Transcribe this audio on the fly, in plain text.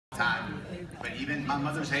time, but even my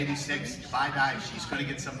mother's 86. If I die, she's going to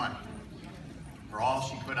get some money for all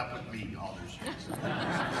she put up with me all those years.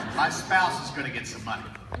 My spouse is going to get some money.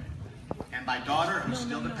 And my daughter, who's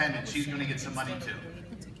still dependent, she's going to get some money too.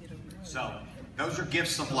 So those are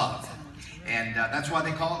gifts of love. And that's why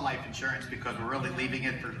they call it life insurance, because we're really leaving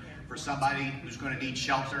it for somebody who's going to need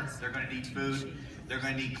shelter, they're going to need food, they're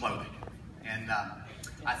going to need clothing. And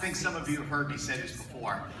I think some of you have heard me say this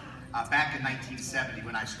before. Back in 1970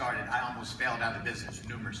 when I started, I almost failed out of business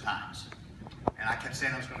numerous times. And I kept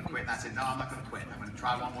saying I was going to quit, and I said, no, I'm not going to quit. I'm going to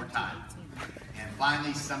try one more time. And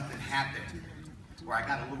finally something happened where I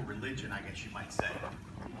got a little religion, I guess you might say.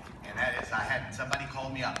 And that is, I had somebody call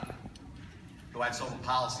me up who I'd sold a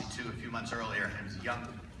policy to a few months earlier. It was a young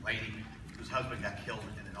lady whose husband got killed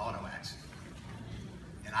in an auto accident.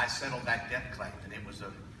 And I settled that death claim, and it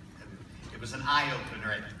was an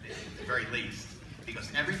eye-opener at the very least,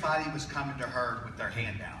 because everybody was coming to her with their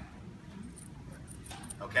hand out.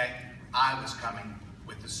 Okay? I was coming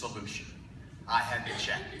with the solution. I had the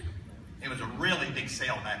check. It was a really big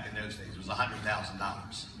sale back in those days. It was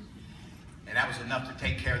 $100,000. And that was enough to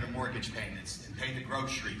take care of the mortgage payments and pay the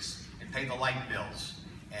groceries and pay the light bills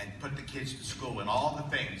and put the kids to school and all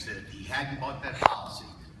the things that if he hadn't bought that policy,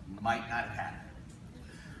 might not have happened.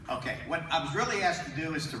 Okay, what I was really asked to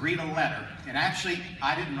do is to read a letter. And actually,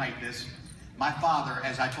 I didn't write this. My father,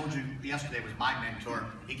 as I told you yesterday, was my mentor.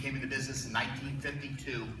 He came into business in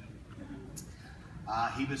 1952.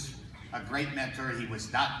 He was a great mentor. He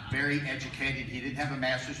was not very educated. He didn't have a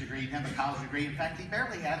master's degree. He didn't have a college degree. In fact, he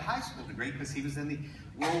barely had a high school degree because he was in the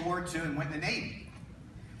World War II and went in the Navy.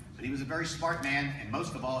 But he was a very smart man, and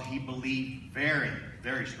most of all, he believed very,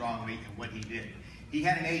 very strongly in what he did. He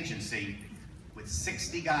had an agency with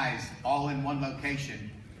 60 guys all in one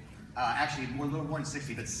location. Actually, a little more than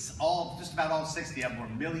 60, but just about all 60 of them were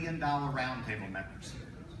 $1 million roundtable members.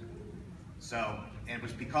 So, and it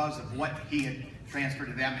was because of what he had transferred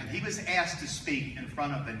to them. And he was asked to speak in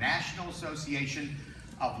front of the National Association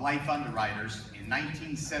of Life Underwriters in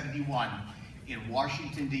 1971 in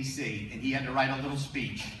Washington, D.C., and he had to write a little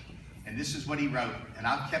speech. And this is what he wrote, and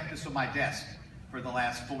I've kept this on my desk for the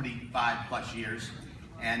last 45 plus years.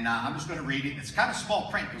 And I'm just going to read it. It's kind of small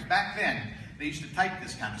print, because back then, they used to type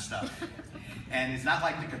this kind of stuff. And it's not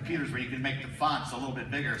like the computers where you can make the fonts a little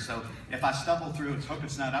bit bigger. So if I stumble through, hope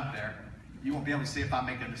it's not up there. You won't be able to see if I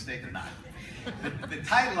make a mistake or not. The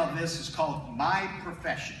title of this is called My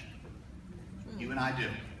Profession. You and I do.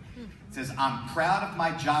 It says, I'm proud of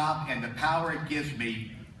my job and the power it gives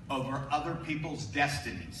me over other people's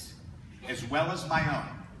destinies, as well as my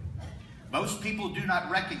own. Most people do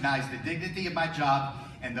not recognize the dignity of my job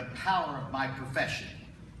and the power of my profession.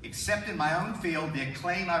 Except in my own field, the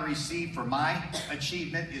acclaim I receive for my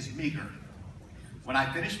achievement is meager. When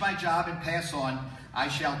I finish my job and pass on, I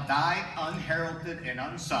shall die unheralded and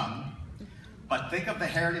unsung, but think of the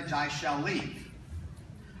heritage I shall leave.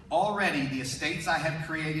 Already, the estates I have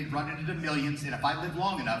created run into the millions, and if I live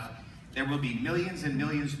long enough, there will be millions and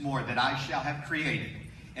millions more that I shall have created,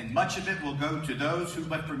 and much of it will go to those who,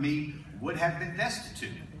 but for me, would have been destitute.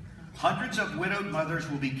 Hundreds of widowed mothers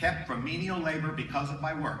will be kept from menial labor because of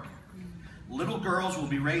my work. Little girls will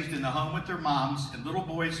be raised in the home with their moms, and little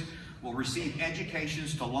boys will receive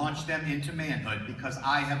educations to launch them into manhood because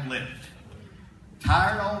I have lived.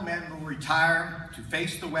 Tired old men will retire to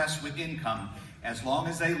face the West with income as long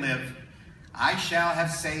as they live. I shall have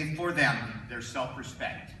saved for them their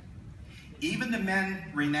self-respect. Even the men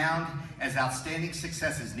renowned as outstanding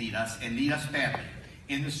successes need us, and need us badly.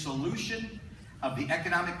 In the solution of the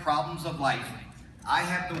economic problems of life, I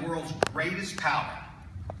have the world's greatest power.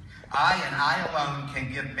 I and I alone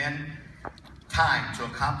can give men time to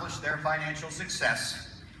accomplish their financial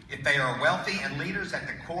success. If they are wealthy and leaders at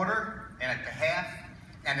the quarter and at the half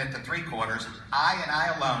and at the 3/4, I and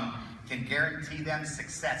I alone can guarantee them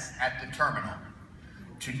success at the terminal.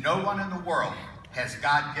 To no one in the world has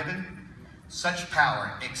God given such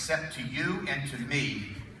power except to you and to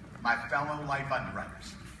me, my fellow life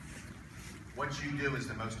underwriters. What you do is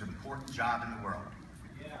the most important job in the world.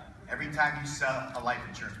 Every time you sell a life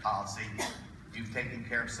insurance policy, you've taken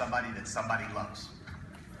care of somebody that somebody loves.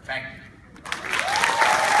 Thank you.